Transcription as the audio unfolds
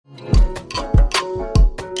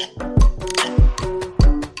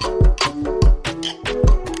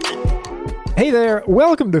Hey there,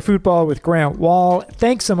 welcome to Football with Grant Wahl.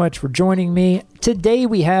 Thanks so much for joining me. Today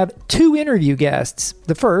we have two interview guests.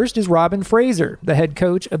 The first is Robin Fraser, the head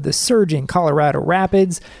coach of the surging Colorado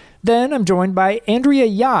Rapids. Then I'm joined by Andrea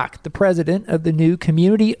Yock, the president of the new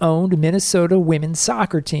community-owned Minnesota women's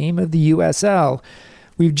soccer team of the USL.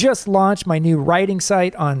 We've just launched my new writing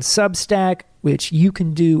site on Substack, which you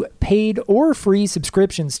can do paid or free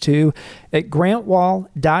subscriptions to at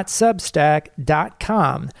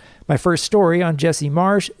grantwahl.substack.com. My first story on Jesse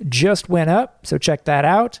Marsch just went up, so check that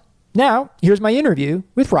out. Now, here's my interview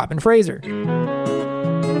with Robin Fraser.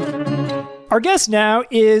 Our guest now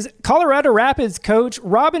is Colorado Rapids coach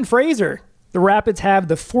Robin Fraser. The Rapids have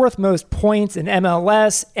the fourth most points in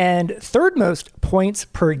MLS and third most points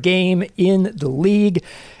per game in the league.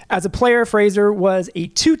 As a player, Fraser was a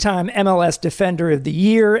two-time MLS Defender of the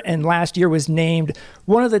Year and last year was named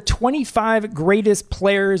one of the 25 greatest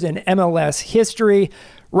players in MLS history.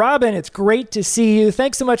 Robin, it's great to see you.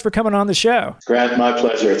 Thanks so much for coming on the show. Grant, my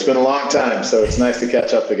pleasure. It's been a long time, so it's nice to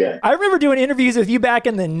catch up again. I remember doing interviews with you back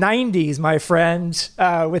in the 90s, my friend,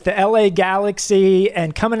 with the LA Galaxy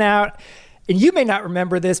and coming out. And you may not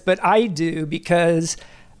remember this, but I do because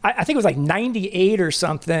I think it was like 98 or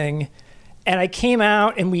something. And I came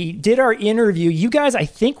out and we did our interview. You guys, I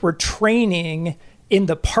think, were training in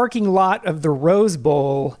the parking lot of the Rose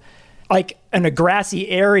Bowl, like in a grassy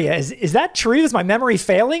area. Is that true? Is my memory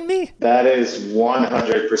failing me? That is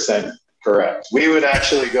 100% correct. We would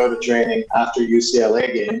actually go to training after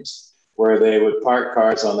UCLA games where they would park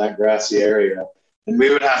cars on that grassy area. And we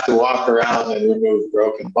would have to walk around and remove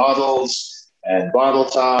broken bottles and bottle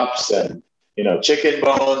tops and, chicken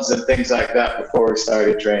bones and things like that before we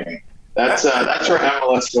started training. That's where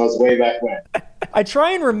MLS was way back when. I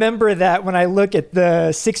try and remember that when I look at the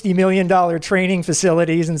 $60 million training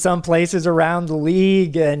facilities in some places around the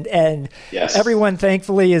league, and yes, everyone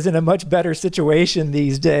thankfully is in a much better situation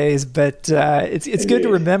these days. But it's good to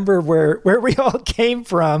remember where we all came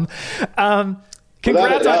from.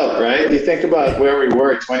 Congrats on, right? You think about where we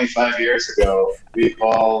were 25 years ago. We've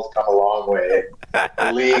all come a long way.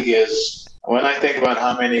 The league is. When I think about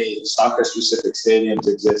how many soccer-specific stadiums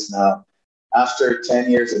exist now, after 10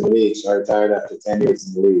 years in the league, so I retired after 10 years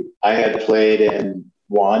in the league, I had played in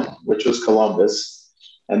one, which was Columbus,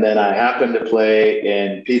 and then I happened to play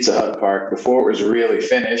in Pizza Hut Park before it was really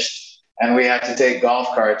finished, and we had to take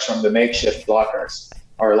golf carts from the makeshift locker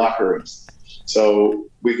rooms. So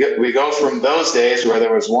we go from those days where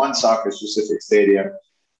there was one soccer-specific stadium.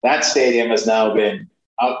 That stadium has now been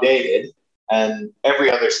outdated, and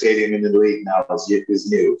every other stadium in the league now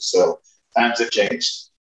is new. So times have changed.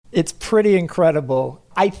 It's pretty incredible.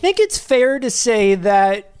 I think it's fair to say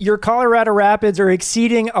that your Colorado Rapids are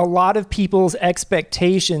exceeding a lot of people's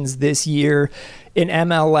expectations this year in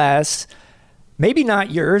MLS. Maybe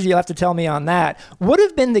not yours. You'll have to tell me on that. What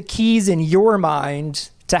have been the keys in your mind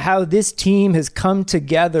to how this team has come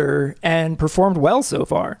together and performed well so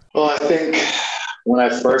far? Well, I think when I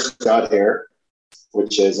first got here,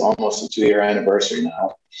 which is almost a 2-year anniversary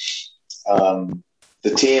now,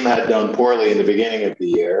 the team had done poorly in the beginning of the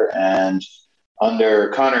year. And under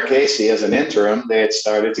Connor Casey as an interim, they had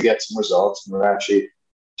started to get some results and were actually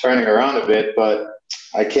turning around a bit. But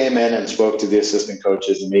I came in and spoke to the assistant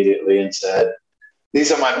coaches immediately and said,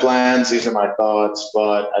 these are my plans, these are my thoughts,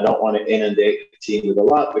 but I don't want to inundate the team with a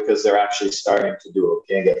lot because they're actually starting to do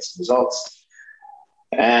okay and get some results.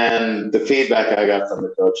 And the feedback I got from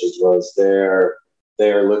the coaches was they're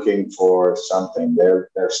looking for something. They're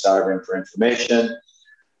starving for information.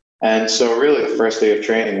 And so really the first day of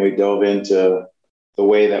training, we dove into the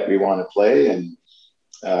way that we want to play. And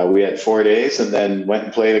we had 4 days and then went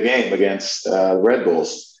and played a game against Red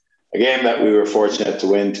Bulls, a game that we were fortunate to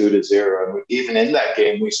win 2-0. And even in that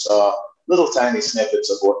game, we saw little tiny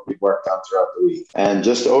snippets of what we worked on throughout the week. And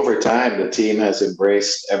just over time, the team has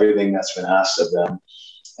embraced everything that's been asked of them.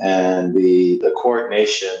 And the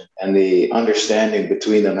coordination and the understanding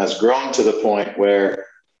between them has grown to the point where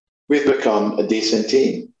we've become a decent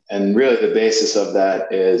team. And really the basis of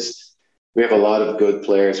that is we have a lot of good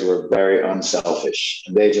players who are very unselfish.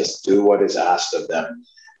 And they just do what is asked of them.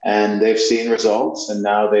 And they've seen results. And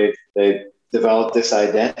now they've developed this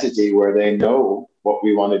identity where they know what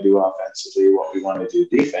we want to do offensively, what we want to do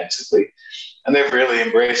defensively. And they've really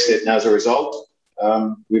embraced it. And as a result,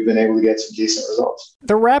 we've been able to get some decent results.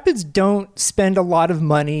 The Rapids don't spend a lot of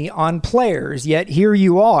money on players, yet here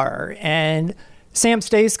you are. And Sam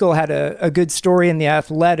Stejskal had a good story in The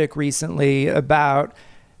Athletic recently about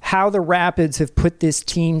how the Rapids have put this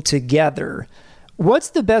team together. What's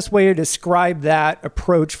the best way to describe that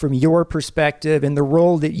approach from your perspective and the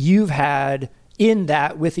role that you've had in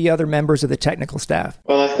that with the other members of the technical staff?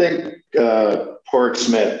 Well, I think Pork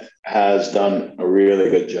Smith has done a really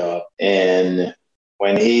good job. And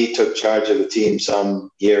when he took charge of the team some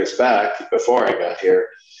years back, before I got here,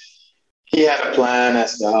 he had a plan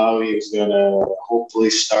as to how he was going to hopefully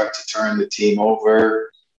start to turn the team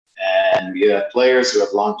over. And you have players who have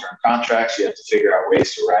long-term contracts. You have to figure out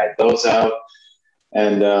ways to ride those out.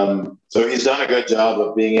 And so he's done a good job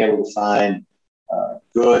of being able to find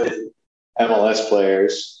good MLS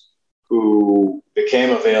players who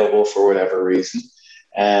became available for whatever reason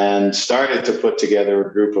and started to put together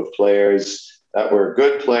a group of players that were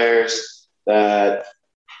good players that,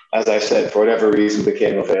 as I said, for whatever reason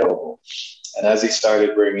became available. And as he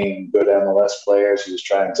started bringing good MLS players, he was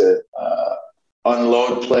trying to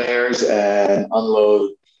unload players and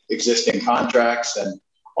unload existing contracts, and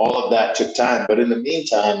all of that took time. But in the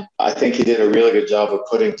meantime, I think he did a really good job of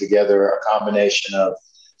putting together a combination of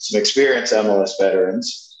some experienced MLS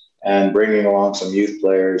veterans and bringing along some youth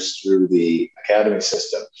players through the academy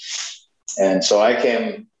system. And so I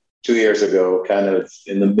came 2 years ago, kind of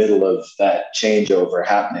in the middle of that changeover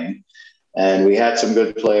happening. And we had some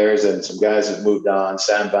good players and some guys have moved on.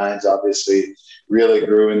 Sam Vines obviously really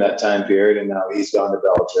grew in that time period, and now he's gone to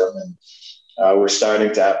Belgium. And we're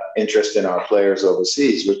starting to have interest in our players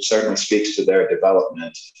overseas, which certainly speaks to their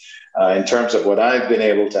development. In terms of what I've been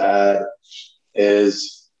able to add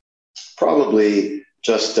is probably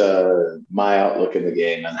just my outlook in the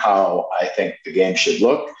game and how I think the game should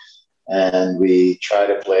look. And we try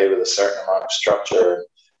to play with a certain amount of structure.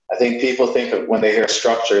 I think people think of when they hear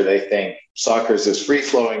structure, they think soccer is this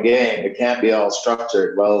free-flowing game. It can't be all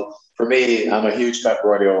structured. Well, for me, I'm a huge Pep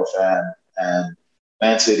Guardiola fan, and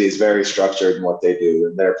Man City is very structured in what they do,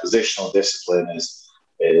 and their positional discipline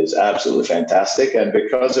is absolutely fantastic. And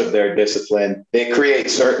because of their discipline, they create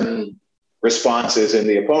certain responses in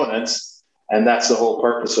the opponents, and that's the whole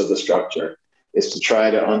purpose of the structure, is to try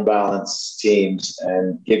to unbalance teams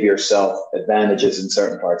and give yourself advantages in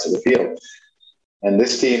certain parts of the field. And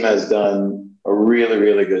this team has done a really,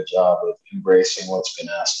 really good job of embracing what's been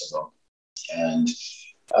asked of them. And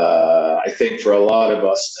I think for a lot of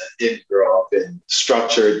us that didn't grow up in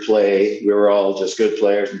structured play, we were all just good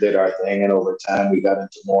players and did our thing. And over time, we got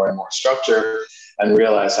into more and more structure and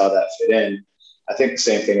realized how that fit in. I think the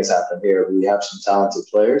same thing has happened here. We have some talented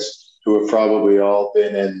players who have probably all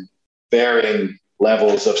been in varying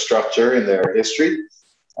levels of structure in their history.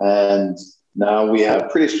 And now we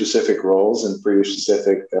have pretty specific roles and pretty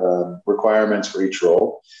specific requirements for each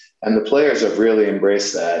role. And the players have really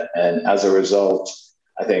embraced that. And as a result,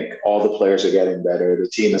 I think all the players are getting better. The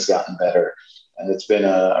team has gotten better. And it's been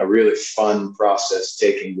a really fun process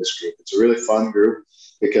taking this group. It's a really fun group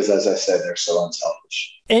because, as I said, they're so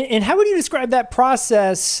unselfish. And how would you describe that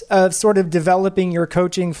process of sort of developing your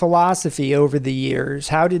coaching philosophy over the years?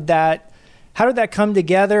 How did that come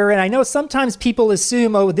together? And I know sometimes people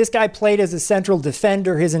assume, oh, this guy played as a central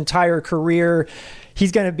defender his entire career.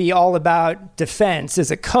 He's going to be all about defense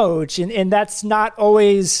as a coach. And that's not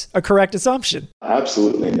always a correct assumption.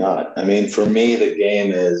 Absolutely not. I mean, for me, the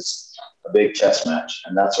game is a big chess match.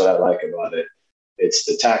 And that's what I like about it. It's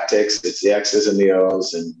the tactics, it's the X's and the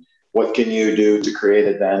O's, and what can you do to create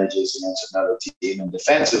advantages against another team? And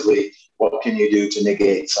defensively, what can you do to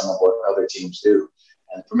negate some of what other teams do?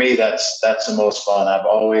 And for me, that's the most fun. I've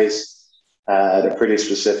always had a pretty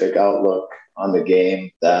specific outlook on the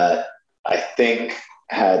game that I think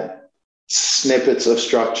had snippets of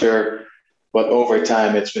structure, but over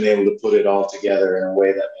time it's been able to put it all together in a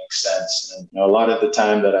way that makes sense. And a lot of the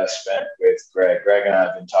time that I spent with Greg and I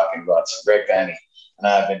have been talking about, so Greg Vanney and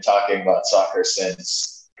I have been talking about soccer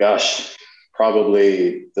since,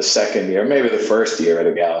 probably the second year, maybe the first year at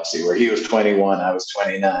the Galaxy, where he was 21, I was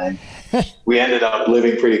 29. We ended up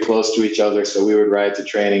living pretty close to each other, so we would ride to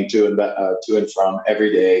training to and from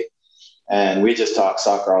every day. And we just talked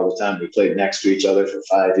soccer all the time. We played next to each other for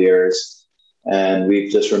 5 years, and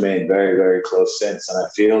we've just remained very, very close since. And I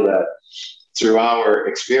feel that through our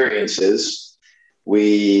experiences,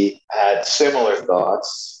 we had similar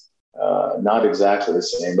thoughts, not exactly the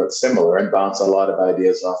same, but similar, and bounced a lot of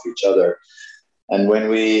ideas off each other. And when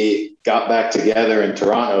we got back together in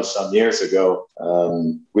Toronto some years ago,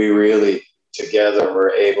 we really together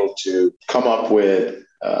were able to come up with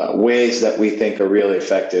ways that we think are really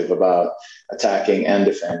effective about attacking and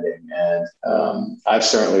defending. And I've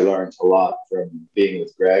certainly learned a lot from being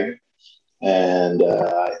with Greg. And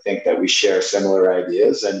I think that we share similar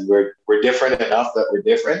ideas, and we're different enough that we're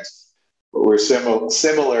different, but we're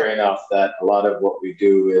similar enough that a lot of what we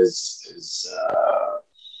do is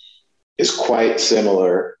quite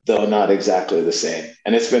similar, though not exactly the same.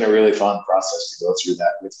 And it's been a really fun process to go through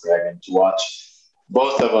that with Greg and to watch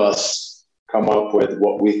both of us come up with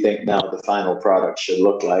what we think now the final product should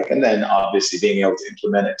look like. And then obviously being able to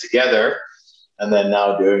implement it together and then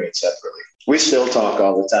now doing it separately. We still talk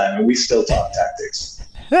all the time and we still talk tactics.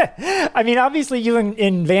 I mean, obviously you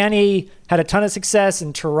and Vanny had a ton of success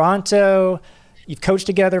in Toronto. You've coached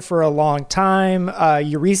together for a long time.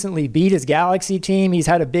 You recently beat his Galaxy team. He's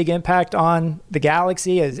had a big impact on the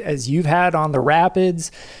Galaxy as you've had on the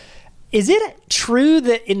Rapids. Is it true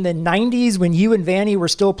that in the 90s when you and Vanny were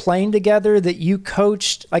still playing together that you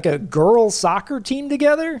coached like a girls soccer team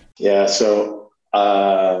together? Yeah, so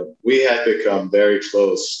we had become very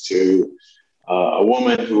close to a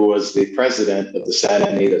woman who was the president of the Santa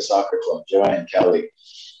Anita Soccer Club, Joanne Kelly.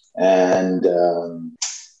 And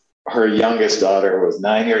her youngest daughter was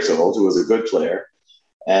 9 years old, who was a good player.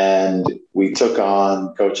 And we took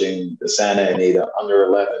on coaching the Santa Anita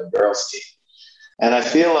under-11 girls team. And I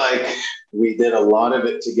feel like we did a lot of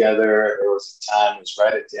it together. There was a time, it was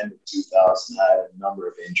right at the end of 2000, I had a number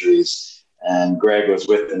of injuries. And Greg was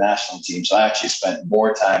with the national team. So I actually spent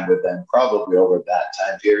more time with them probably over that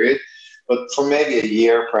time period. But for maybe a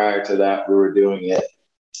year prior to that, we were doing it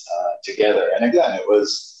together. And again, it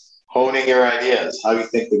was honing your ideas, how you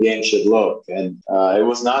think the game should look. And it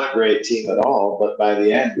was not a great team at all. But by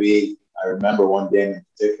the end, I remember one game in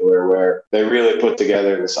particular where they really put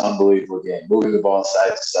together this unbelievable game, moving the ball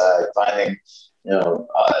side to side, finding,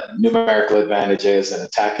 numerical advantages and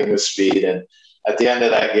attacking with speed. And at the end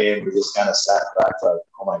of that game, we just kind of sat back like,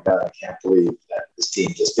 oh my God, I can't believe that this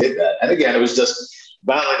team just did that. And again, it was just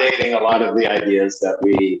validating a lot of the ideas that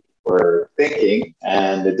we were thinking.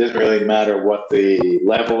 And it didn't really matter what the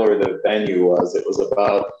level or the venue was. It was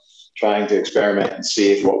about trying to experiment and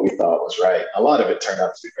see if what we thought was right. A lot of it turned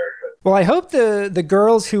out to be very good. Well, I hope the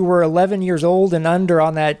girls who were 11 years old and under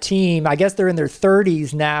on that team, I guess they're in their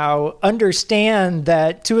 30s now, understand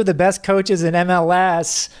that two of the best coaches in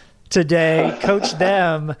MLS today coached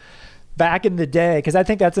them back in the day, because I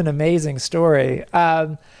think that's an amazing story.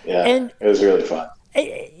 And it was really fun.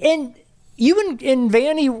 And you and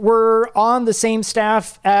Vanny were on the same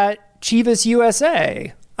staff at Chivas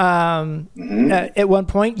USA. At one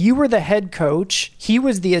point, you were the head coach. He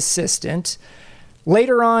was the assistant.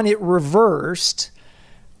 Later on, it reversed.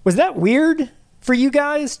 Was that weird for you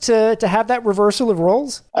guys to have that reversal of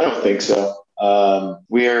roles? I don't think so.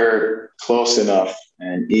 We are close enough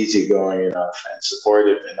and easygoing enough and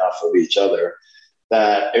supportive enough of each other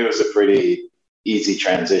that it was a pretty easy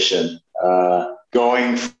transition.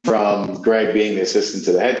 Going from Greg being the assistant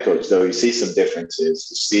to the head coach, though, you see some differences.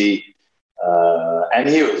 You see, and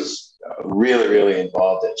he was really, really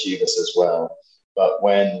involved at Chivas as well. But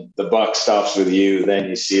when the buck stops with you, then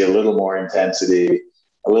you see a little more intensity,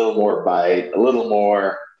 a little more bite, a little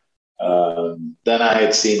more than I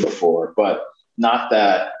had seen before. But not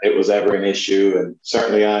that it was ever an issue. And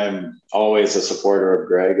certainly I'm always a supporter of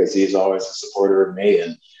Greg, as he's always a supporter of me.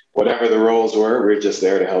 And whatever the roles were, we're just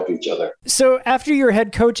there to help each other. So after your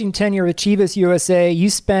head coaching tenure at Chivas USA, you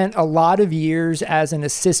spent a lot of years as an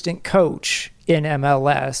assistant coach in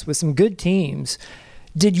MLS with some good teams.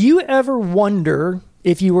 Did you ever wonder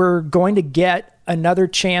if you were going to get another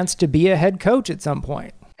chance to be a head coach at some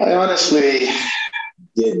point? I honestly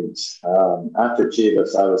didn't. After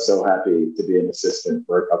Chivas, I was so happy to be an assistant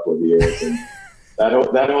for a couple of years. And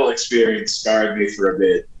that whole experience scarred me for a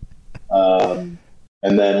bit.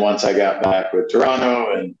 And then once I got back with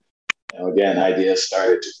Toronto and, again, ideas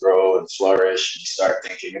started to grow and flourish, and you start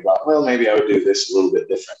thinking about, well, maybe I would do this a little bit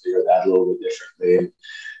differently or that a little bit differently.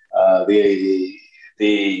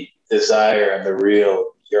 The desire and the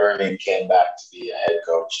real yearning came back to be a head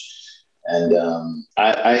coach. And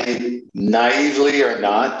I naively or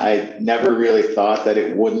not, I never really thought that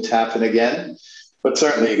it wouldn't happen again. But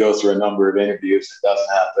certainly you go through a number of interviews, it doesn't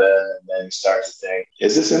happen, and then you start to think,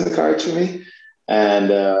 is this in the cards for me?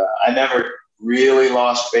 And I never really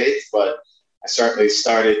lost faith, but I certainly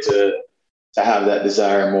started to have that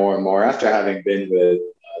desire more and more after having been with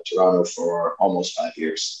Toronto for almost 5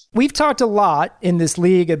 years. We've talked a lot in this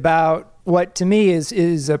league about what to me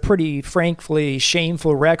is a pretty frankly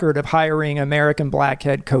shameful record of hiring American black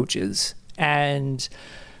head coaches. And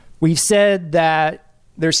we've said that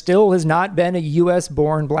there still has not been a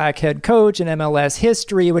U.S.-born black head coach in MLS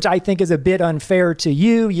history, which I think is a bit unfair to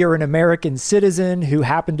you. You're an American citizen who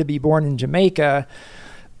happened to be born in Jamaica.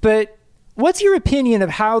 But what's your opinion of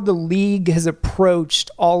how the league has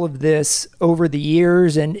approached all of this over the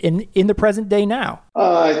years and in the present day now?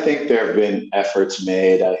 I think there have been efforts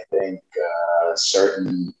made. I think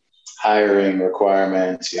certain hiring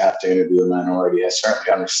requirements, you have to interview a minority. I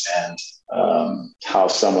certainly understand how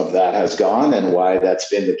some of that has gone and why that's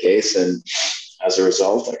been the case. And as a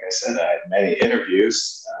result, like I said, I had many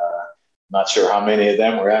interviews. Not sure how many of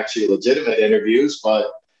them were actually legitimate interviews,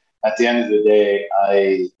 but at the end of the day,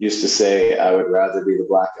 I used to say I would rather be the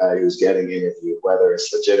black guy who's getting interviewed, whether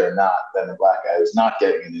it's legit or not, than the black guy who's not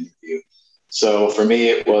getting an interview. So for me,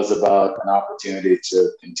 it was about an opportunity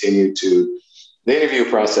to continue to. The interview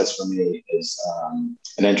process for me is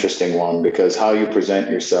an interesting one because how you present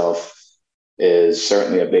yourself is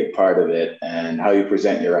certainly a big part of it, and how you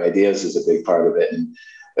present your ideas is a big part of it. And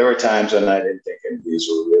there were times when I didn't think interviews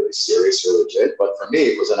were really serious or legit, but for me,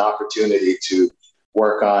 it was an opportunity to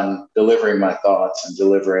work on delivering my thoughts and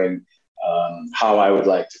delivering how I would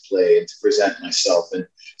like to play and to present myself. And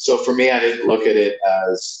so for me, I didn't look at it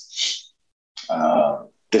as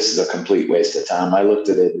this is a complete waste of time. I looked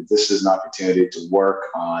at it, this is an opportunity to work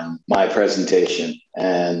on my presentation.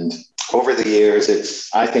 And over the years,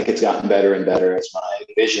 I think it's gotten better and better as my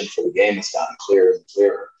vision for the game has gotten clearer and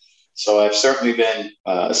clearer. So I've certainly been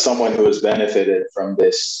someone who has benefited from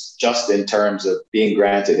this just in terms of being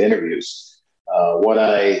granted interviews. What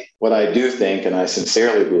I do think, and I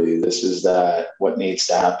sincerely believe this, is that what needs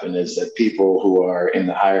to happen is that people who are in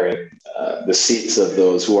the hiring, the seats of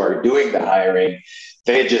those who are doing the hiring,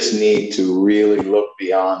 they just need to really look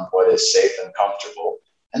beyond what is safe and comfortable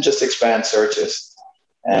and just expand searches.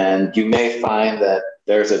 And you may find that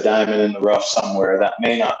there's a diamond in the rough somewhere that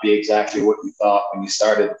may not be exactly what you thought when you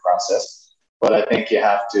started the process. But I think you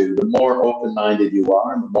have to, the more open-minded you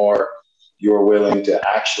are, and the more you're willing to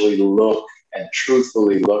actually look and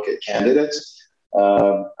truthfully look at candidates,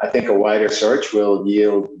 I think a wider search will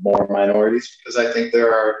yield more minorities, because I think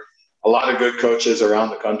there are a lot of good coaches around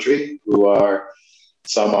the country who are,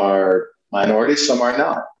 some are minorities, some are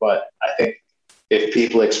not. But I think if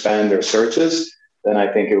people expand their searches, then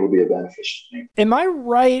I think it will be a beneficial thing. Am I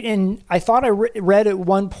right? And I thought I read at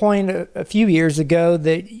one point a few years ago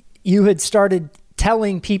that you had started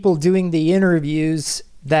telling people doing the interviews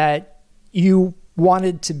that you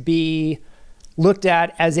wanted to be looked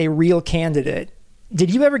at as a real candidate.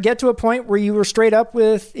 Did you ever get to a point where you were straight up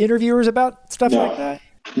with interviewers about stuff like that?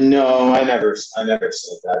 No, I never said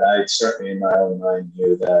that. I certainly in my own mind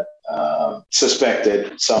knew that,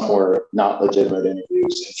 suspected some were not legitimate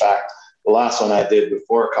interviews. In fact, the last one I did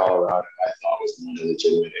before Colorado, I thought was not a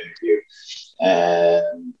legitimate interview.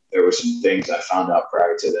 And there were some things I found out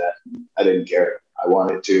prior to that. I didn't care.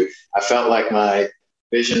 I felt like my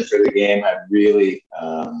vision for the game had really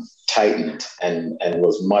tightened and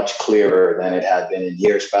was much clearer than it had been in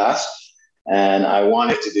years past. And I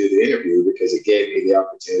wanted to do the interview because it gave me the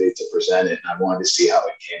opportunity to present it, and I wanted to see how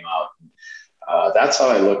it came out. That's how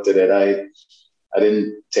I looked at it. I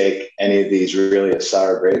didn't take any of these really as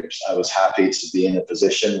sour grapes. I was happy to be in a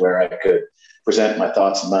position where I could present my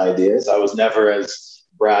thoughts and my ideas. I was never as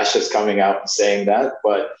brash as coming out and saying that,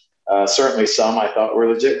 but certainly some I thought were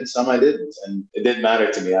legit and some I didn't. And it didn't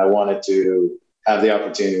matter to me. I wanted to have the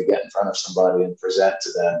opportunity to get in front of somebody and present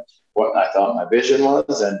to them what I thought my vision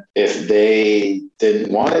was. And if they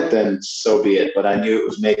didn't want it, then so be it. But I knew it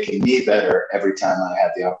was making me better every time I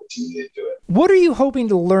had the opportunity to do it. What are you hoping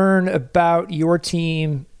to learn about your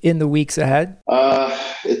team in the weeks ahead?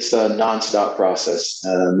 It's a nonstop process,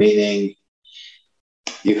 meaning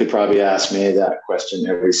you could probably ask me that question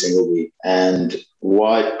every single week. And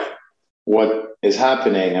what is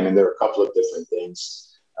happening, I mean, there are a couple of different things.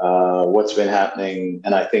 What's been happening,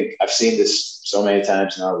 and I think I've seen this so many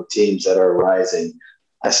times now with teams that are rising.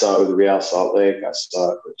 I saw it with Real Salt Lake, I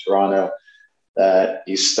saw it with Toronto, that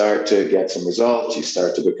you start to get some results, you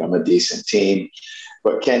start to become a decent team,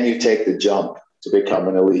 but can you take the jump to become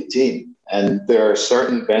an elite team? And there are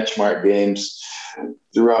certain benchmark games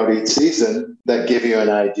throughout each season that give you an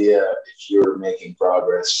idea if you're making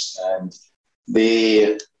progress. And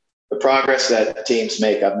the progress that teams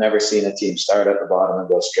make, I've never seen a team start at the bottom and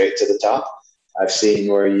go straight to the top. I've seen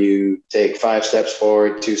where you take 5 steps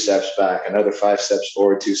forward, 2 steps back, another 5 steps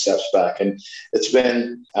forward, 2 steps back. And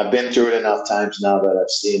I've been through it enough times now that I've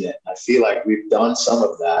seen it. I feel like we've done some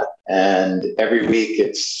of that, and every week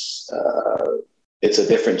it's a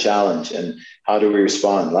different challenge. And how do we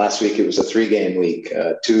respond? Last week, it was a 3-game week,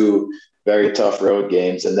 2 very tough road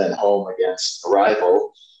games, and then home against a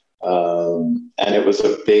rival. And it was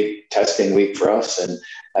a big testing week for us. And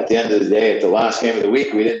at the end of the day, at the last game of the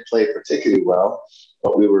week, we didn't play particularly well,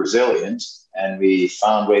 but we were resilient and we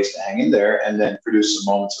found ways to hang in there and then produce some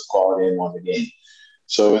moments of quality and won the game.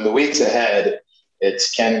 So in the weeks ahead,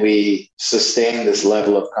 it's can we sustain this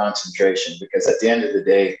level of concentration? Because at the end of the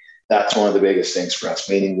day, that's one of the biggest things for us,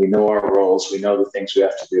 meaning we know our roles, we know the things we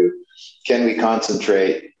have to do. Can we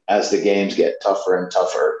concentrate as the games get tougher and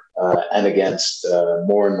tougher and against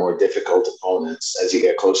more and more difficult opponents, as you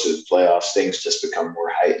get closer to the playoffs, things just become more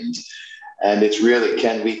heightened. And it's really,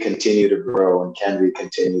 can we continue to grow and can we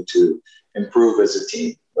continue to improve as a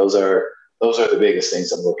team? Those are the biggest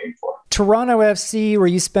things I'm looking for. Toronto FC, where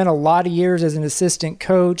you spent a lot of years as an assistant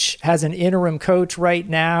coach, has an interim coach right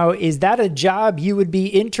now. Is that a job you would be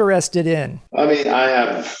interested in? I mean, I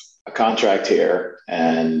have a contract here,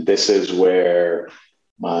 and this is where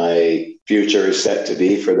my future is set to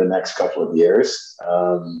be for the next couple of years.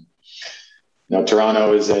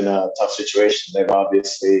 Toronto is in a tough situation. They've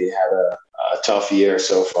obviously had a tough year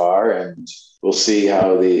so far, and we'll see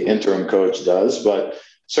how the interim coach does. But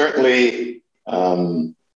certainly,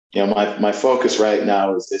 my focus right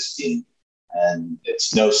now is this team. And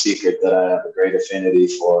it's no secret that I have a great affinity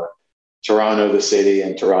for Toronto, the city,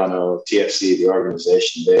 and Toronto TFC, the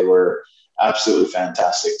organization. They were absolutely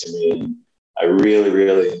fantastic to me, and I really,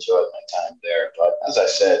 really enjoyed my time there. But as I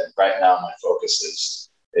said, right now my focus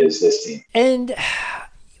is this team. And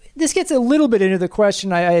this gets a little bit into the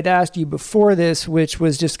question I had asked you before this, which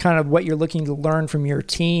was just kind of what you're looking to learn from your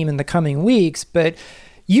team in the coming weeks. But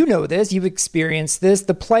you know this, you've experienced this.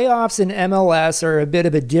 The playoffs in MLS are a bit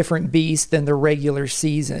of a different beast than the regular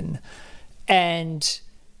season. And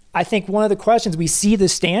I think one of the questions, we see the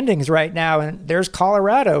standings right now, and there's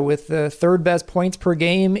Colorado with the third best points per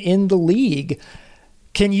game in the league.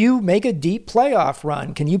 Can you make a deep playoff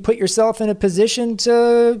run? Can you put yourself in a position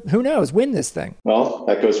to, who knows, win this thing? Well,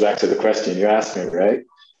 that goes back to the question you asked me, right?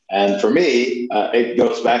 And for me, it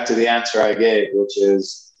goes back to the answer I gave, which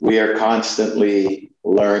is we are constantly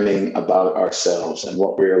learning about ourselves. And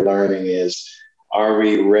what we are learning is, are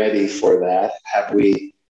we ready for that? Have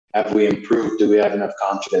we improved? Do we have enough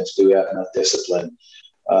confidence? Do we have enough discipline?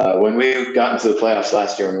 When we got into the playoffs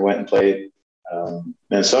last year and we went and played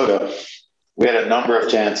Minnesota, we had a number of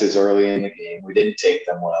chances early in the game. We didn't take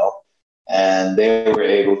them well, and they were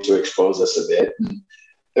able to expose us a bit. And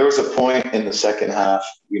there was a point in the second half,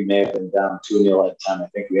 we may have been down 2-0 at the time. I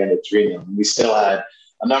think we ended 3-0. And we still had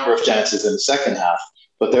a number of chances in the second half,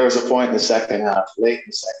 but there was a point in the second half, late in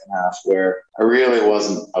the second half, where I really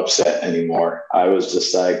wasn't upset anymore. I was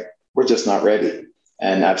just like, we're just not ready.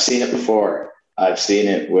 And I've seen it before. I've seen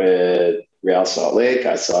it with Real Salt Lake.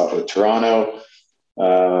 I saw it with Toronto.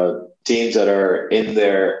 Teams that are in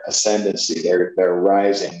their ascendancy, they're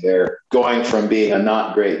rising. They're going from being a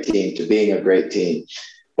not great team to being a great team.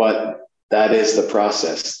 But that is the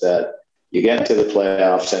process, that you get into the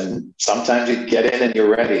playoffs and sometimes you get in and you're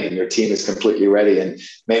ready and your team is completely ready. And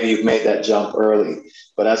maybe you've made that jump early.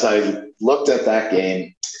 But as I looked at that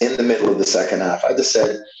game in the middle of the second half, I just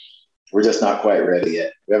said, we're just not quite ready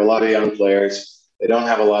yet. We have a lot of young players. They don't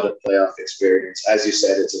have a lot of playoff experience. As you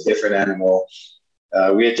said, it's a different animal.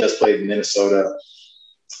 We had just played in Minnesota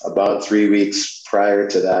about 3 weeks prior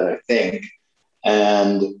to that, I think.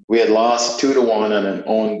 And we had lost 2-1 on an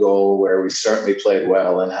own goal where we certainly played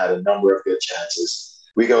well and had a number of good chances.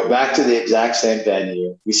 We go back to the exact same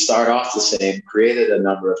venue. We start off the same, created a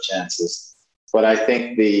number of chances. But I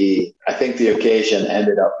think the occasion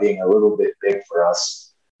ended up being a little bit big for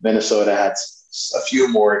us. Minnesota had a few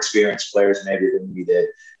more experienced players maybe than we did.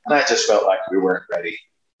 And I just felt like we weren't ready.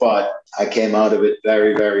 But I came out of it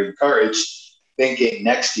very, very encouraged, thinking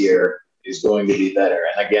next year is going to be better.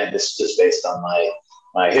 And again, this is just based on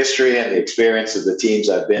my history and the experience of the teams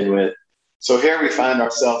I've been with. So here we find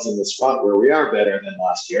ourselves in the spot where we are better than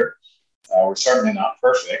last year. We're certainly not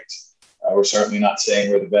perfect. We're certainly not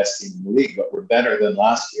saying we're the best team in the league, but we're better than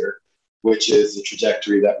last year, which is the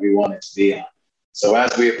trajectory that we wanted to be on. So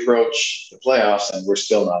as we approach the playoffs, and we're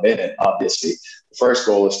still not in it, obviously, the first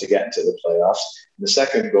goal is to get into the playoffs. The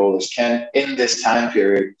second goal is, in this time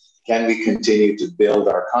period, can we continue to build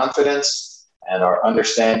our confidence and our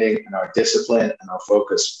understanding and our discipline and our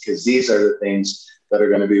focus? Because these are the things that are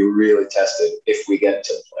going to be really tested if we get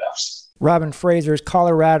to the playoffs. Robin Fraser's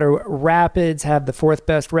Colorado Rapids have the fourth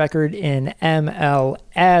best record in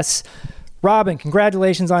MLS. Robin,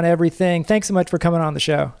 congratulations on everything. Thanks so much for coming on the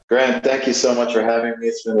show. Grant, thank you so much for having me.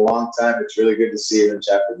 It's been a long time. It's really good to see you and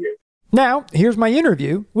chat with you. Now, here's my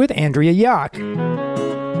interview with Andrea Yoch.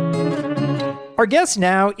 Our guest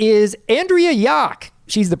now is Andrea Yoch.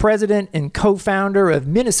 She's the president and co-founder of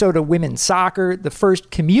Minnesota Women's Soccer, the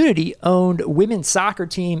first community-owned women's soccer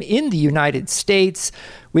team in the United States,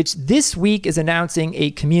 which this week is announcing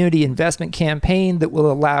a community investment campaign that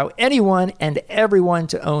will allow anyone and everyone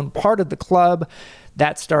to own part of the club.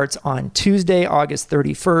 That starts on Tuesday, August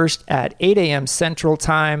 31st at 8 a.m. Central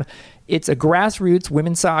Time. It's a grassroots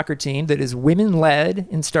women's soccer team that is women-led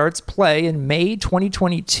and starts play in May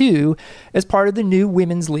 2022 as part of the new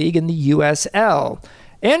Women's League in the USL.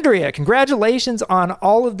 Andrea, congratulations on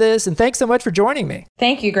all of this, and thanks so much for joining me.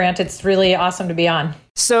 Thank you, Grant. It's really awesome to be on.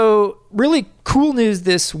 So, really cool news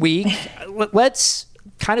this week. Let's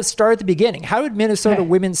kind of start at the beginning. How did Minnesota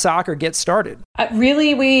women's soccer get started?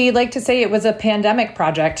 Really, we like to say it was a pandemic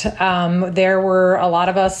project. There were a lot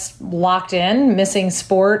of us locked in, missing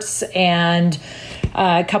sports, and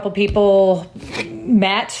a couple people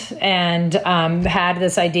met and had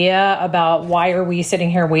this idea about, why are we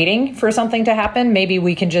sitting here waiting for something to happen? Maybe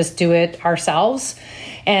we can just do it ourselves.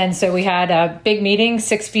 And so we had a big meeting,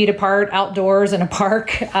 6 feet apart, outdoors in a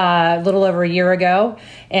park, a little over a year ago.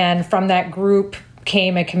 And from that group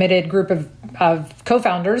came a committed group of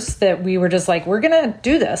co-founders that we were just like, we're going to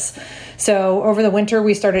do this. So over the winter,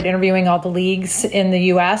 we started interviewing all the leagues in the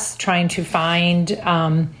U.S., trying to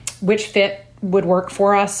find which fit would work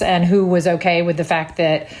for us and who was okay with the fact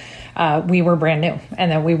that we were brand new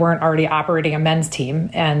and that we weren't already operating a men's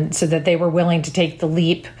team. And so that they were willing to take the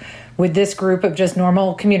leap with this group of just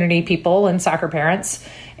normal community people and soccer parents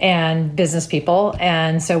and business people.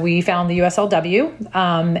 And so we found the USLW.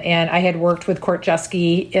 And I had worked with Court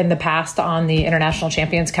Jeske in the past on the International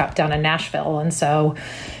Champions Cup down in Nashville. And so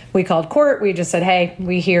we called Court. We just said, hey,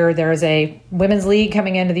 we hear there's a women's league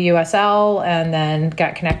coming into the USL, and then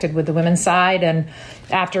got connected with the women's side. And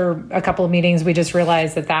after a couple of meetings, we just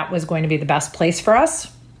realized that that was going to be the best place for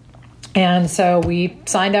us. And so we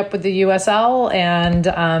signed up with the USL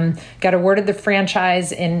and got awarded the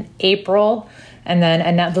franchise in April. And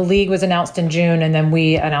then the league was announced in June, and then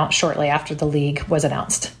we announced shortly after the league was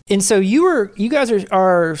announced. And so you guys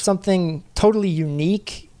are something totally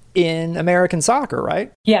unique in American soccer,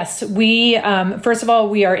 right? Yes. We, first of all,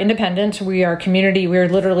 we are independent. We are community. We're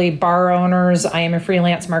literally bar owners. I am a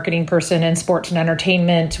freelance marketing person in sports and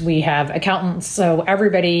entertainment. We have accountants. So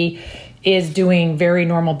everybody is doing very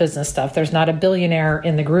normal business stuff. There's not a billionaire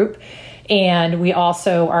in the group. And we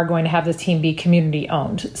also are going to have this team be community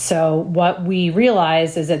owned. So what we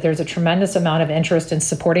realize is that there's a tremendous amount of interest in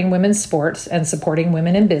supporting women's sports and supporting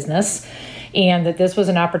women in business, and that this was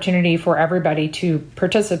an opportunity for everybody to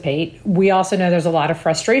participate. We also know there's a lot of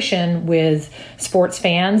frustration with sports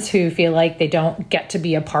fans who feel like they don't get to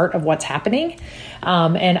be a part of what's happening.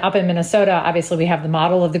 And up in Minnesota, obviously, we have the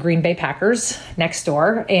model of the Green Bay Packers next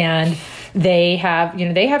door, and they have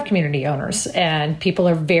community owners, and people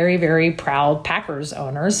are very, very proud Packers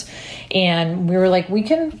owners. And we were like, we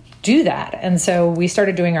can do that. And so we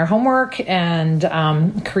started doing our homework and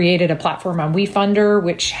created a platform on WeFunder,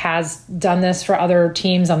 which has done this for other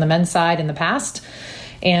teams on the men's side in the past,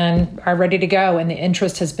 and are ready to go. And the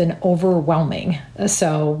interest has been overwhelming.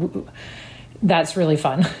 So that's really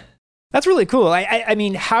fun. That's really cool. I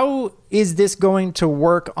mean, how is this going to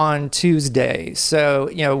work on Tuesday? So,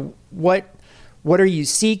 what are you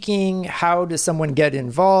seeking? How does someone get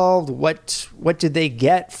involved? What did they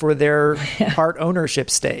get for their part ownership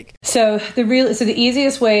stake? So the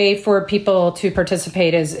easiest way for people to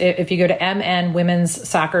participate is if you go to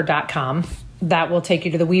mnwomenssoccer.com. That will take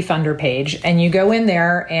you to the WeFunder page, and you go in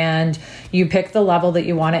there and you pick the level that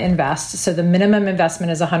you want to invest. So the minimum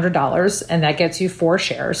investment is $100, and that gets you 4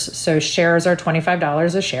 shares. So shares are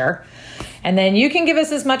 $25 a share. And then you can give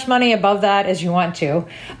us as much money above that as you want to.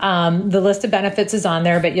 The list of benefits is on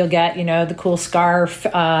there, but you'll get, the cool scarf,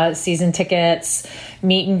 season tickets,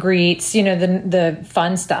 meet and greets, the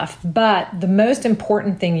fun stuff. But the most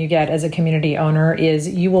important thing you get as a community owner is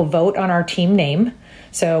you will vote on our team name.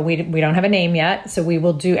 So we don't have a name yet. So we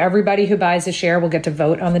will do, everybody who buys a share will get to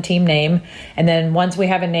vote on the team name. And then once we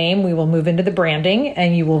have a name, we will move into the branding,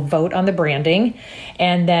 and you will vote on the branding.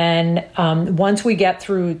 And then once we get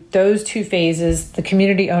through those 2 phases, the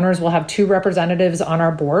community owners will have 2 representatives on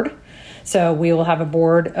our board. So we will have a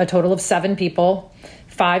board, a total of 7 people,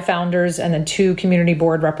 5 founders, and then 2 community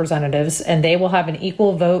board representatives. And they will have an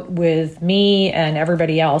equal vote with me and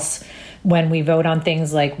everybody else when we vote on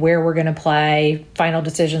things like where we're going to play, final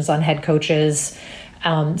decisions on head coaches.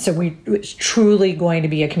 So it's truly going to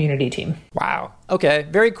be a community team. Wow. Okay.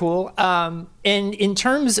 Very cool. And in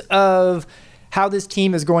terms of how this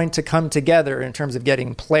team is going to come together, in terms of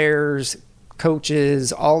getting players,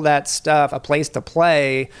 coaches, all that stuff, a place to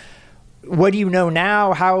play, what do you know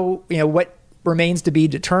now? How, what remains to be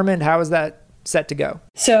determined? How is that set to go?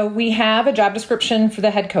 So we have a job description for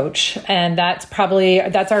the head coach, and that's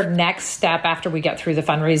our next step after we get through the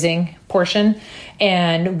fundraising portion.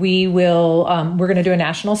 And we're going to do a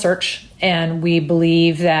national search, and we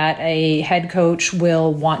believe that a head coach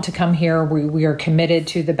will want to come here. We are committed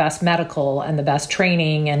to the best medical and the best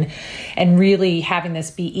training, and really having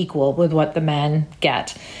this be equal with what the men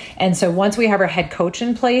get. And so once we have our head coach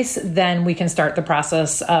in place, then we can start the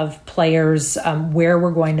process of players, where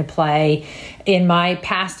we're going to play. In my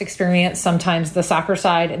past experience, sometimes the soccer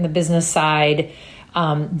side and the business side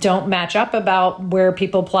don't match up about where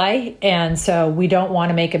people play. And so we don't want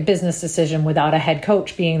to make a business decision without a head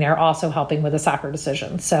coach being there also helping with a soccer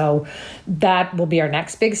decision. So that will be our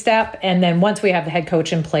next big step. And then once we have the head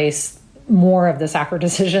coach in place, more of the soccer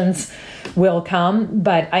decisions will come.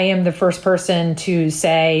 But I am the first person to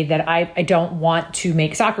say that I don't want to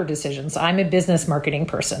make soccer decisions. I'm a business marketing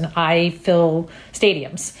person. I fill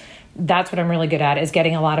stadiums. That's what I'm really good at, is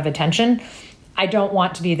getting a lot of attention. I don't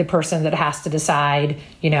want to be the person that has to decide,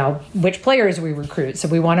 which players we recruit. So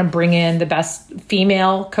we want to bring in the best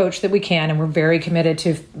female coach that we can. And we're very committed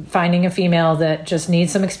to finding a female that just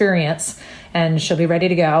needs some experience, and she'll be ready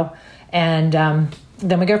to go. And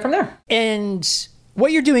then we go from there. And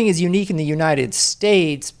what you're doing is unique in the United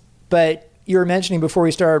States, but you were mentioning before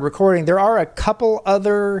we started recording, there are a couple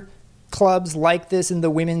other clubs like this in the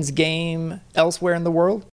women's game elsewhere in the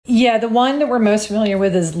world? Yeah, the one that we're most familiar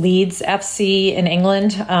with is Leeds FC in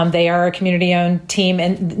England. They are a community-owned team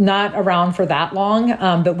and not around for that long,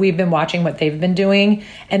 but we've been watching what they've been doing.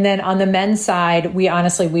 And then on the men's side, we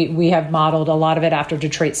have modeled a lot of it after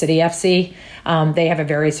Detroit City FC. They have a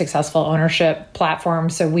very successful ownership platform.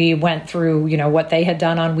 So we went through, what they had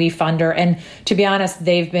done on WeFunder. And to be honest,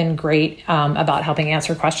 they've been great about helping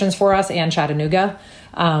answer questions for us and Chattanooga.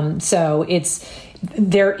 So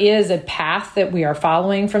there is a path that we are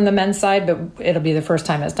following from the men's side, but it'll be the first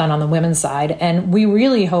time it's done on the women's side. And we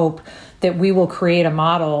really hope that we will create a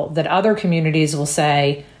model that other communities will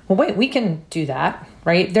say, well, wait, we can do that,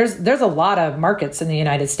 right? There's a lot of markets in the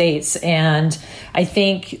United States. And I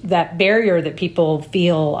think that barrier that people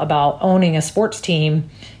feel about owning a sports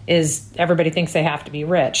team is everybody thinks they have to be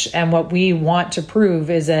rich. And what we want to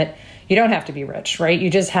prove is that you don't have to be rich, right?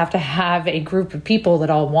 You just have to have a group of people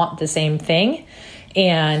that all want the same thing.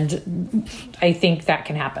 And I think that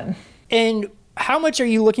can happen. And how much are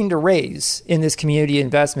you looking to raise in this community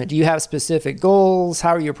investment? Do you have specific goals?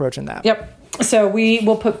 How are you approaching that? Yep. So we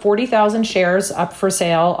will put 40,000 shares up for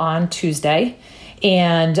sale on Tuesday.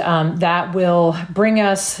 And that will bring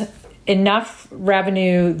us enough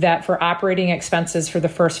revenue that for operating expenses for the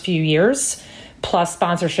first few years, plus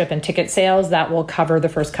sponsorship and ticket sales, that will cover the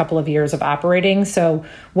first couple of years of operating. So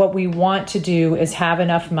what we want to do is have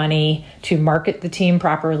enough money to market the team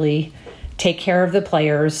properly, take care of the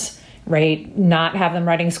players, right? Not have them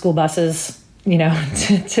riding school buses,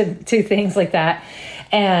 to things like that.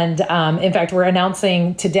 And in fact, we're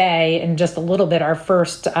announcing today in just a little bit, our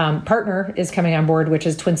first partner is coming on board, which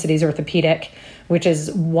is Twin Cities Orthopedic, which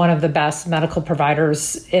is one of the best medical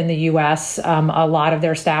providers in the U.S. A lot of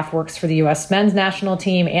their staff works for the U.S. men's national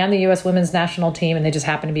team and the U.S. women's national team, and they just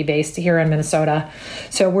happen to be based here in Minnesota.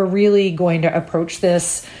 So we're really going to approach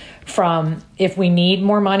this from, if we need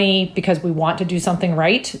more money because we want to do something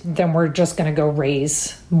right, then we're just going to go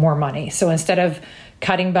raise more money. So instead of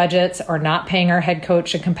cutting budgets or not paying our head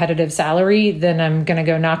coach a competitive salary, then I'm going to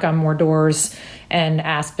go knock on more doors and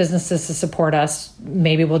ask businesses to support us.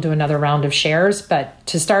 Maybe we'll do another round of shares, but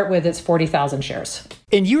to start with, it's 40,000 shares.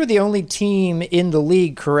 And you are the only team in the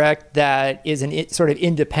league, correct, that is sort of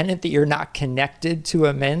independent, that you're not connected to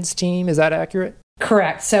a men's team. Is that accurate?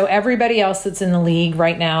 Correct. So everybody else that's in the league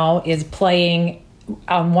right now is playing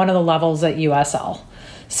on one of the levels at USL.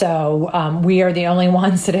 So we are the only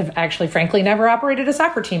ones that have actually, frankly, never operated a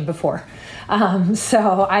soccer team before.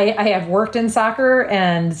 So I have worked in soccer,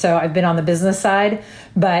 and so I've been on the business side.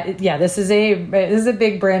 But yeah, this is a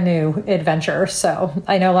big, brand new adventure. So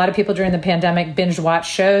I know a lot of people during the pandemic binge watch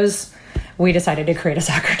shows. We decided to create a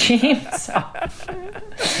soccer team. So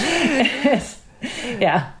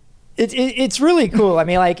yeah, it's really cool. I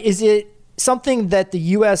mean, is it something that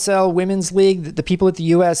the USL Women's League, the people at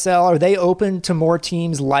the USL, are they open to more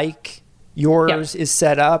teams like yours is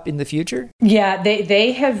set up in the future? Yeah,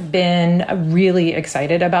 they have been really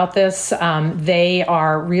excited about this. They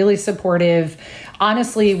are really supportive.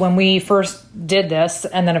 Honestly, when we first did this,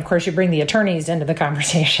 and then of course you bring the attorneys into the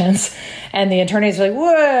conversations, and the attorneys are like,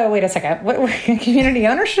 whoa, wait a second, what community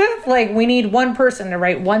ownership? We need one person to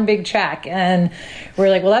write one big check. And we're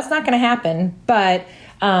like, well, that's not going to happen. But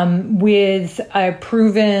with a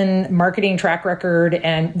proven marketing track record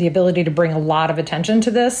and the ability to bring a lot of attention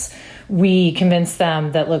to this, we convinced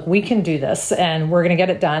them that, look, we can do this and we're going to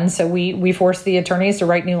get it done. So we forced the attorneys to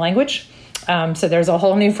write new language. So there's a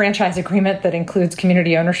whole new franchise agreement that includes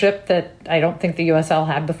community ownership that I don't think the USL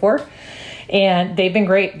had before. And they've been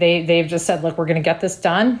great. They've just said, look, we're going to get this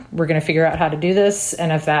done. We're going to figure out how to do this.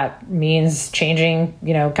 And if that means changing,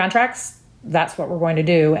 contracts, that's what we're going to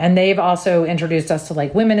do. And they've also introduced us to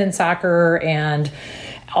women in soccer and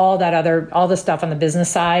all the stuff on the business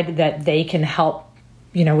side that they can help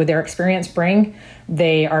with their experience bring,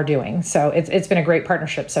 they are doing. So it's been a great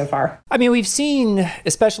partnership so far. I mean, we've seen,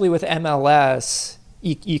 especially with MLS,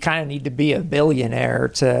 you kind of need to be a billionaire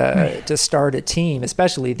to start a team,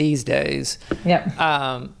 especially these days. Yep.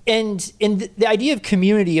 And the idea of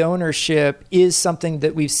community ownership is something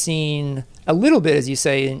that we've seen a little bit, as you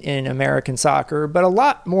say, in American soccer, but a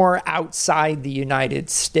lot more outside the United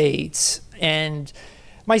States. And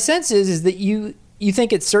my sense is that you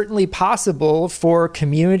think it's certainly possible for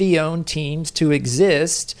community-owned teams to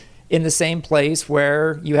exist in the same place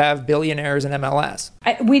where you have billionaires in MLS.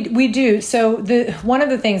 We do. So one of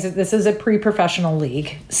the things is this is a pre-professional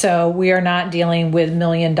league. So we are not dealing with $1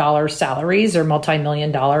 million salaries or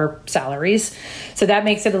multi-million-dollar salaries. So that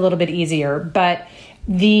makes it a little bit easier. But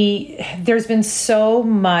there's been so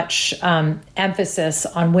much emphasis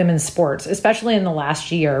on women's sports, especially in the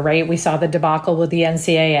last year, right? We saw the debacle with the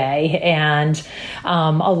NCAA, and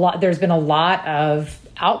there's been a lot of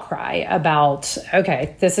outcry about,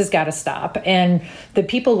 okay, this has got to stop. And the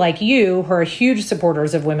people like you who are huge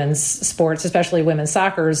supporters of women's sports, especially women's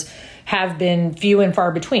soccer's, have been few and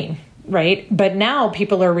far between. Right. But now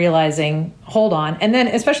people are realizing, hold on. And then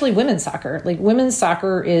especially women's soccer, like women's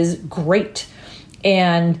soccer is great.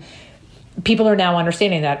 And people are now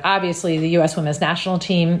understanding that. Obviously, the U.S. women's national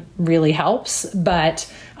team really helps.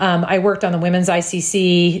 But I worked on the women's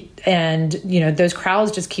ICC, and those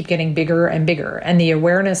crowds just keep getting bigger and bigger, and the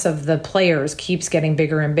awareness of the players keeps getting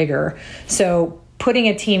bigger and bigger. So putting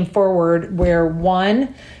a team forward where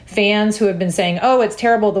fans who have been saying, "Oh, it's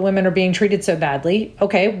terrible, the women are being treated so badly."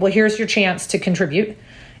 Okay, well, here's your chance to contribute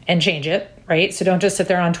and change it. Right. So don't just sit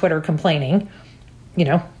there on Twitter complaining.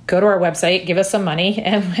 Go to our website, give us some money,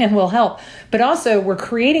 and we'll help. But also, we're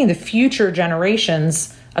creating the future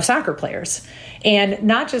generations of soccer players. And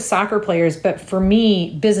not just soccer players, but for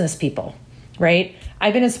me, business people, right?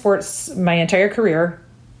 I've been in sports my entire career,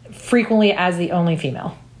 frequently as the only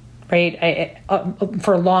female, right?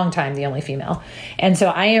 For a long time, the only female. And so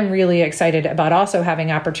I am really excited about also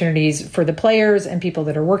having opportunities for the players and people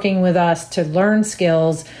that are working with us to learn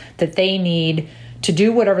skills that they need to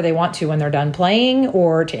do whatever they want to when they're done playing,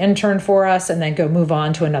 or to intern for us and then go move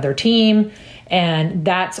on to another team. And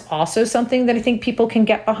that's also something that I think people can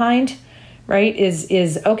get behind, right?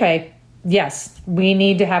 Is okay, yes, we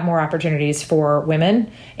need to have more opportunities for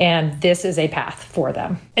women, and this is a path for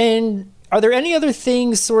them. And are there any other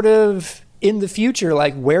things sort of in the future,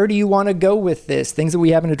 like where do you want to go with this? Things that we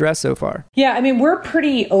haven't addressed so far. Yeah, I mean, we're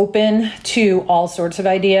pretty open to all sorts of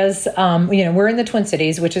ideas. We're in the Twin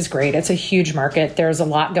Cities, which is great. It's a huge market. There's a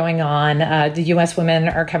lot going on. The U.S. women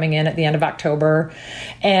are coming in at the end of October.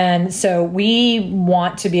 And so we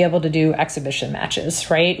want to be able to do exhibition matches,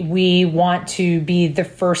 right? We want to be the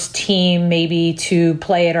first team maybe to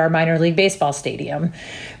play at our minor league baseball stadium.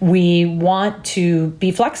 We want to be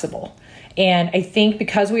flexible. And I think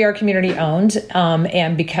because we are community owned,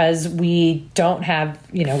 and because we don't have,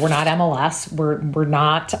 we're not MLS, we're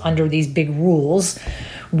not under these big rules,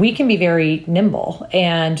 we can be very nimble.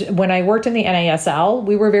 And when I worked in the NASL,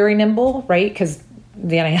 we were very nimble, right? Because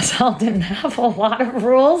the NASL didn't have a lot of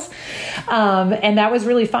rules. And that was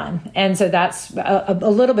really fun. And so that's a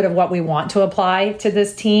little bit of what we want to apply to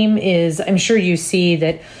this team. Is I'm sure you see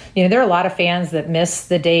that, there are a lot of fans that miss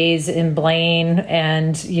the days in Blaine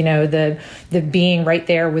and, the being right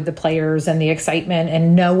there with the players and the excitement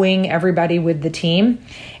and knowing everybody with the team.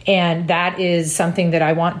 And that is something that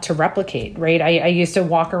I want to replicate, right? I used to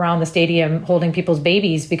walk around the stadium holding people's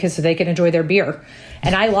babies so they could enjoy their beer.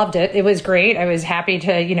 And I loved it. It was great. I was happy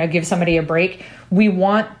to, give somebody a break. We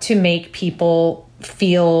want to make people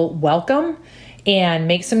feel welcome and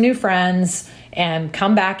make some new friends and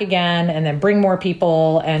come back again and then bring more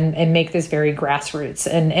people and make this very grassroots.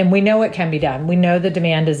 And we know it can be done. We know the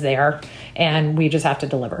demand is there, and we just have to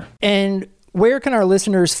deliver. And where can our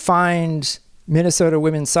listeners find Minnesota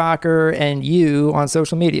Women's Soccer and you on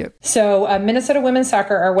social media? So Minnesota Women's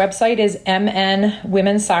Soccer, our website is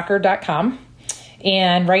mnwomensoccer.com.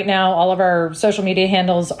 And right now, all of our social media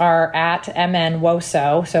handles are at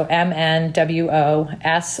MNWOSO, so MNWOSO,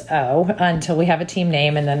 until we have a team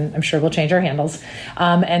name, and then I'm sure we'll change our handles.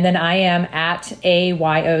 And then I am at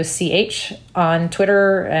AYOCH on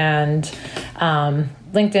Twitter and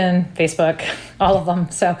LinkedIn, Facebook, all of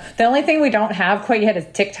them. So the only thing we don't have quite yet is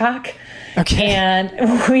TikTok. Okay. And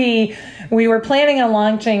we were planning on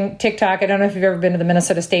launching TikTok. I don't know if you've ever been to the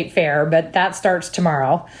Minnesota State Fair, but that starts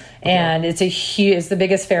tomorrow. Okay. And it's the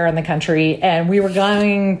biggest fair in the country. And we were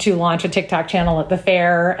going to launch a TikTok channel at the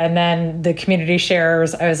fair, and then the community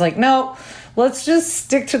shares. I was like, no, let's just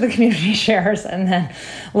stick to the community shares, and then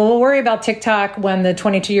we'll worry about TikTok when the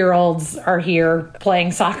 22-year-olds are here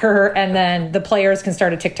playing soccer, and then the players can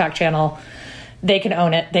start a TikTok channel. They can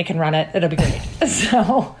own it. They can run it. It'll be great.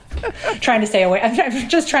 So trying to stay away. I'm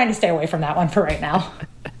just trying to stay away from that one for right now.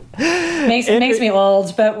 Makes me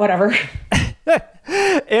old, but whatever.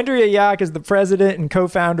 Andrea Jack is the president and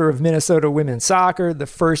co-founder of Minnesota Women's Soccer, the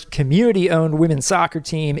first community-owned women's soccer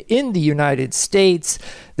team in the United States.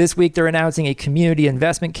 This week, they're announcing a community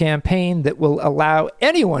investment campaign that will allow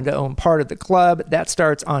anyone to own part of the club. That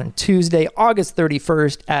starts on Tuesday, August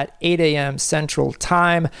 31st at 8 a.m. Central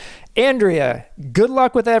Time. Andrea, good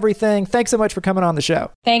luck with everything. Thanks so much for coming on the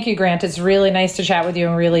show. Thank you, Grant. It's really nice to chat with you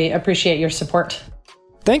and really appreciate your support.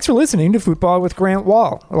 Thanks for listening to Football with Grant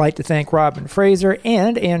Wahl. I'd like to thank Robin Fraser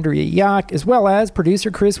and Andrea Jack, as well as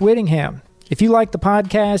producer Chris Whittingham. If you like the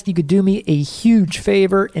podcast, you could do me a huge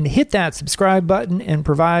favor and hit that subscribe button and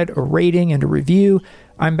provide a rating and a review.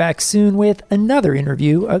 I'm back soon with another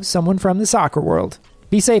interview of someone from the soccer world.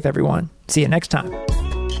 Be safe, everyone. See you next time.